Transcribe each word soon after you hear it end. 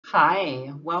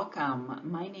Hi, welcome.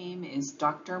 My name is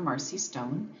Dr. Marcy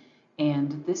Stone,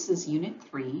 and this is Unit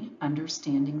 3,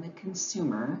 Understanding the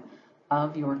Consumer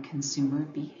of your Consumer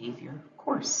Behavior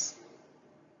course.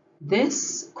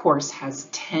 This course has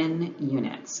 10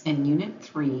 units, and Unit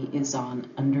 3 is on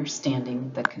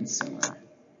Understanding the Consumer.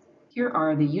 Here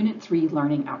are the Unit 3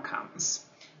 learning outcomes.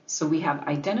 So we have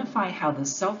identify how the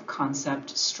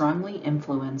self-concept strongly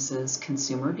influences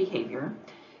consumer behavior.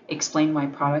 Explain why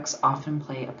products often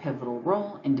play a pivotal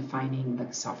role in defining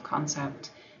the self-concept.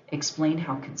 Explain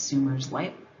how consumers'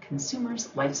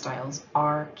 lifestyles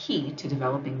are key to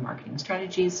developing marketing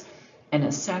strategies, and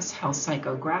assess how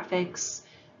psychographics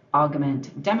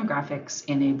augment demographics,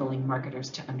 enabling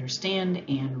marketers to understand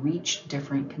and reach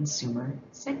different consumer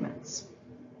segments.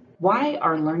 Why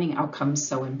are learning outcomes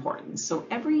so important? So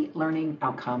every learning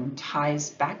outcome ties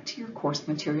back to your course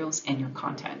materials and your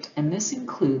content, and this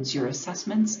includes your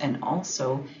assessments and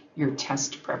also your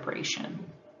test preparation.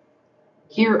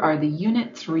 Here are the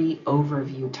Unit 3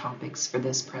 overview topics for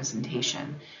this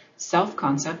presentation: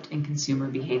 self-concept and consumer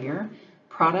behavior,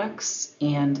 products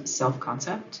and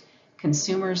self-concept,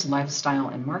 consumers' lifestyle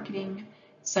and marketing,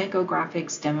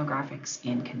 psychographics, demographics,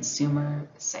 and consumer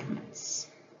segments.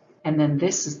 And then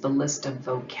this is the list of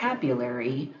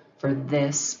vocabulary for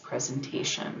this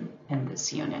presentation and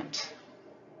this unit.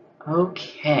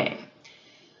 Okay.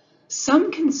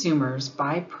 Some consumers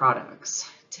buy products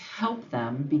to help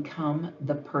them become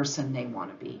the person they want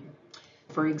to be.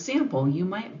 For example, you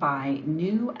might buy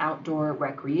new outdoor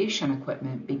recreation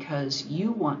equipment because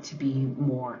you want to be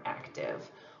more active.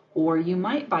 Or you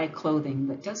might buy clothing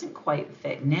that doesn't quite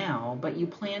fit now, but you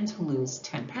plan to lose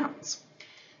 10 pounds.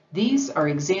 These are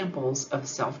examples of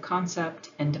self-concept,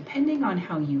 and depending on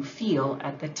how you feel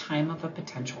at the time of a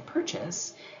potential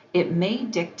purchase, it may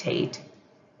dictate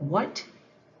what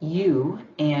you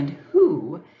and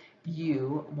who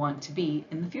you want to be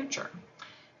in the future.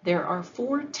 There are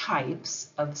 4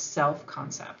 types of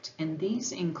self-concept, and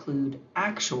these include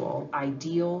actual,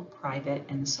 ideal, private,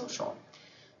 and social.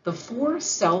 The 4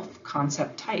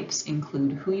 self-concept types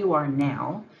include who you are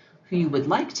now, who you would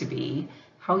like to be,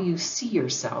 how you see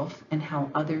yourself, and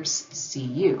how others see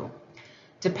you.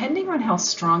 Depending on how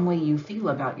strongly you feel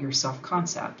about your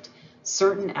self-concept,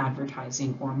 certain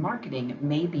advertising or marketing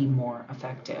may be more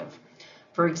effective.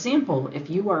 For example, if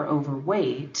you are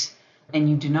overweight and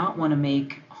you do not want to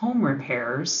make home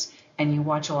repairs and you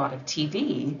watch a lot of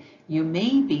TV, you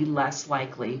may be less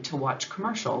likely to watch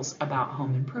commercials about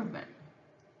home improvement.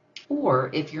 Or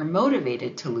if you're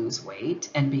motivated to lose weight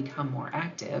and become more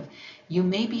active, you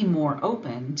may be more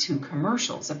open to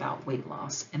commercials about weight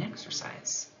loss and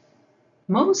exercise.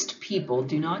 Most people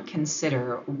do not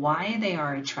consider why they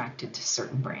are attracted to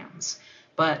certain brands,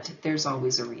 but there's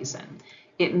always a reason.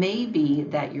 It may be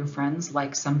that your friends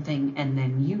like something and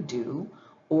then you do,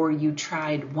 or you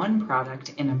tried one product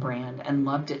in a brand and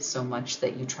loved it so much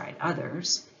that you tried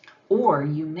others, or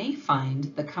you may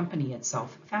find the company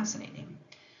itself fascinating.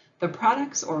 The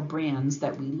products or brands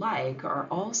that we like are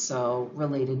also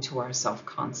related to our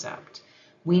self-concept.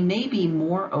 We may be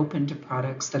more open to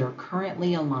products that are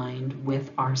currently aligned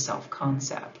with our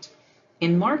self-concept.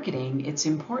 In marketing, it's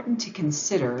important to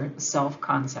consider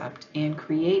self-concept and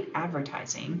create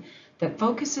advertising that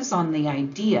focuses on the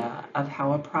idea of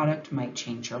how a product might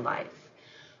change your life.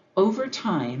 Over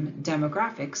time,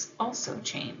 demographics also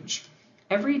change.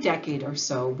 Every decade or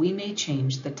so, we may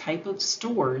change the type of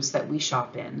stores that we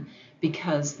shop in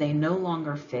because they no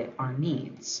longer fit our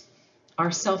needs.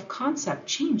 Our self-concept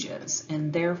changes,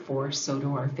 and therefore so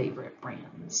do our favorite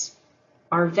brands.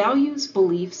 Our values,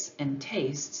 beliefs, and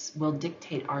tastes will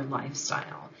dictate our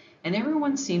lifestyle, and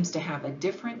everyone seems to have a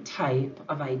different type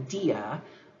of idea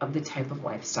of the type of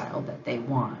lifestyle that they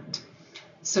want.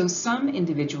 So some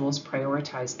individuals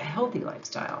prioritize a healthy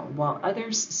lifestyle, while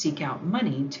others seek out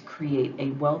money to create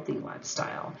a wealthy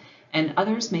lifestyle, and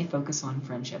others may focus on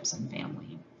friendships and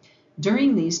family.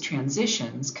 During these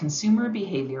transitions, consumer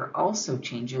behavior also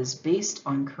changes based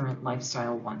on current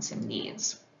lifestyle wants and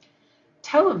needs.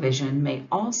 Television may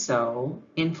also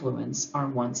influence our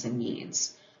wants and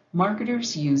needs.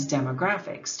 Marketers use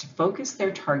demographics to focus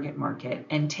their target market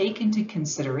and take into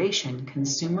consideration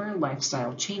consumer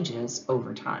lifestyle changes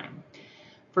over time.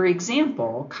 For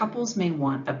example, couples may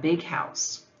want a big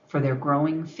house for their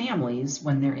growing families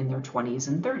when they're in their 20s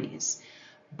and 30s,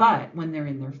 but when they're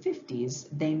in their 50s,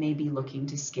 they may be looking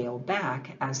to scale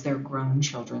back as their grown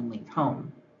children leave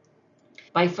home.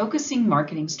 By focusing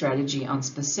marketing strategy on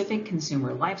specific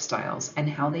consumer lifestyles and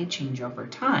how they change over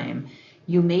time,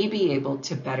 you may be able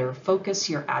to better focus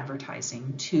your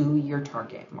advertising to your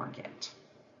target market.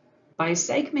 By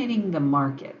segmenting the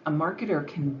market, a marketer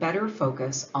can better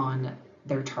focus on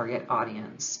their target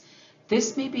audience.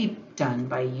 This may be done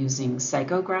by using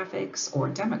psychographics or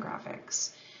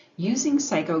demographics. Using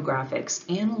psychographics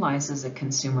analyzes a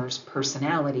consumer's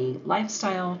personality,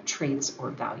 lifestyle, traits,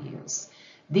 or values.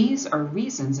 These are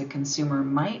reasons a consumer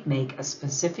might make a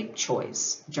specific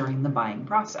choice during the buying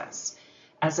process.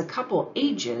 As a couple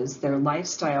ages, their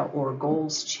lifestyle or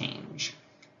goals change.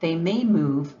 They may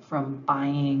move from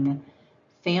buying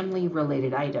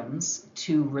family-related items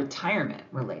to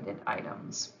retirement-related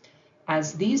items.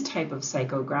 As these type of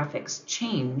psychographics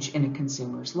change in a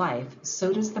consumer's life,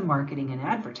 so does the marketing and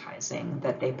advertising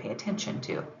that they pay attention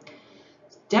to.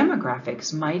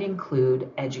 Demographics might include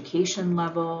education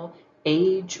level,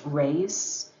 age,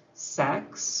 race,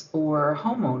 sex, or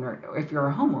homeowner, or if you're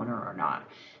a homeowner or not.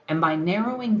 And by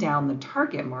narrowing down the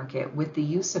target market with the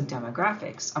use of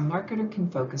demographics, a marketer can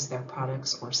focus their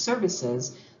products or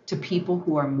services to people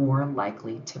who are more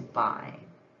likely to buy.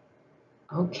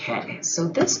 Okay, so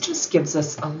this just gives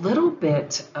us a little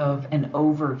bit of an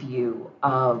overview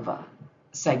of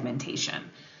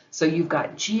segmentation. So you've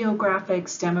got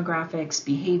geographics, demographics,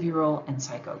 behavioral, and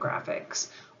psychographics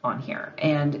on here.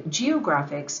 And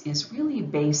geographics is really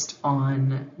based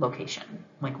on location,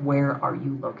 like where are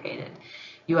you located?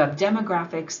 You have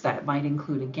demographics that might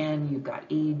include, again, you've got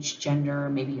age, gender,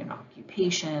 maybe an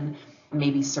occupation,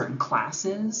 maybe certain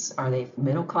classes. Are they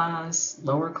middle class,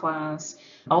 lower class?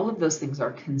 All of those things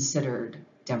are considered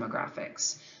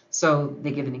demographics. So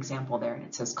they give an example there, and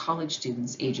it says college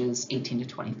students ages 18 to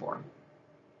 24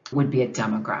 would be a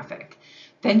demographic.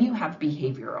 Then you have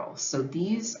behavioral. So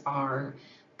these are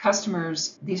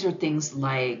customers, these are things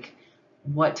like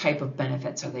what type of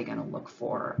benefits are they going to look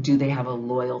for? Do they have a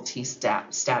loyalty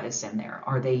status in there?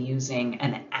 Are they using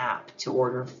an app to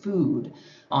order food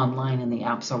online and the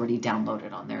app's already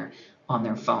downloaded on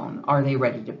their phone? Are they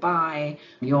ready to buy?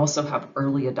 You also have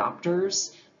early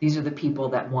adopters. These are the people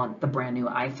that want the brand new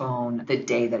iPhone the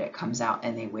day that it comes out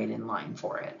and they wait in line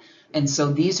for it. And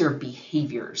so these are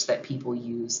behaviors that people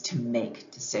use to make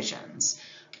decisions.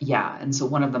 Yeah, and so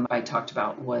one of them I talked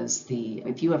about was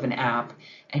if you have an app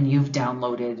and you've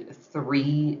downloaded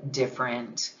 3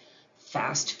 different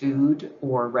fast food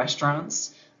or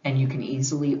restaurants, and you can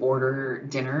easily order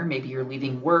dinner, maybe you're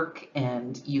leaving work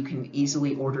and you can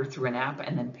easily order through an app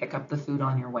and then pick up the food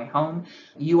on your way home,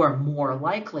 you are more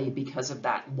likely, because of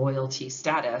that loyalty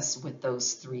status with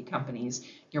those 3 companies,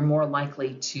 you're more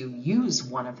likely to use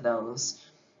one of those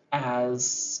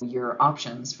as your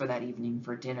options for that evening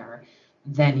for dinner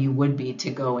than you would be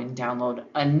to go and download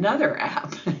another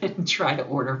app and try to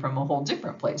order from a whole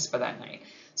different place for that night.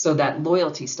 So that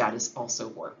loyalty status also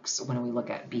works when we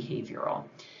look at behavioral.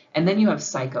 And then you have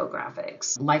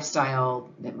psychographics,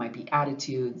 lifestyle, that might be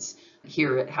attitudes.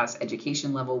 Here it has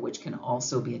education level, which can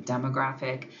also be a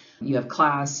demographic. You have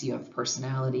class, you have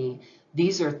personality.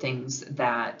 These are things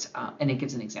that, and it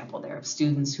gives an example there of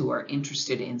students who are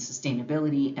interested in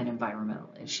sustainability and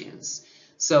environmental issues.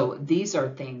 So these are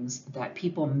things that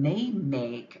people may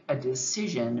make a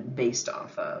decision based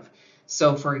off of.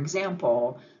 So for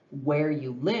example, where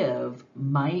you live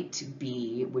might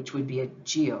be, which would be a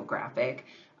geographic,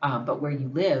 but where you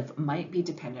live might be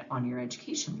dependent on your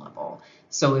education level.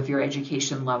 So if your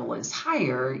education level is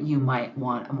higher, you might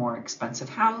want a more expensive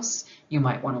house, you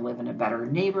might want to live in a better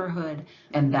neighborhood,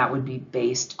 and that would be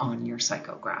based on your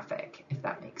psychographic, if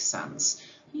that makes sense.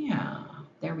 Yeah,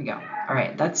 there we go. All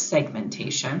right, that's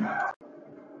segmentation.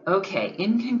 Okay,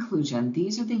 in conclusion,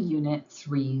 these are the Unit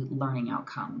 3 learning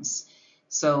outcomes.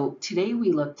 So today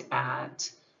we looked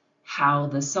at how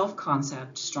the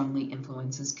self-concept strongly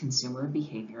influences consumer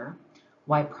behavior,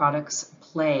 why products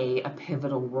play a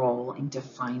pivotal role in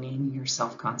defining your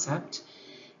self-concept,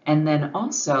 and then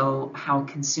also how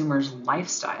consumers'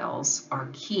 lifestyles are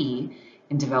key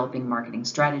in developing marketing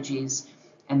strategies.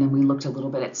 And then we looked a little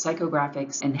bit at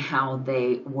psychographics and how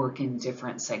they work in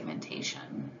different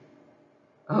segmentation.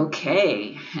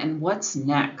 Okay, and what's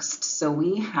next? So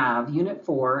we have Unit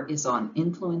 4 is on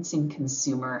influencing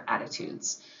consumer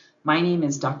attitudes. My name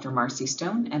is Dr. Marcy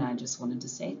Stone, and I just wanted to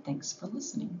say thanks for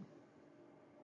listening.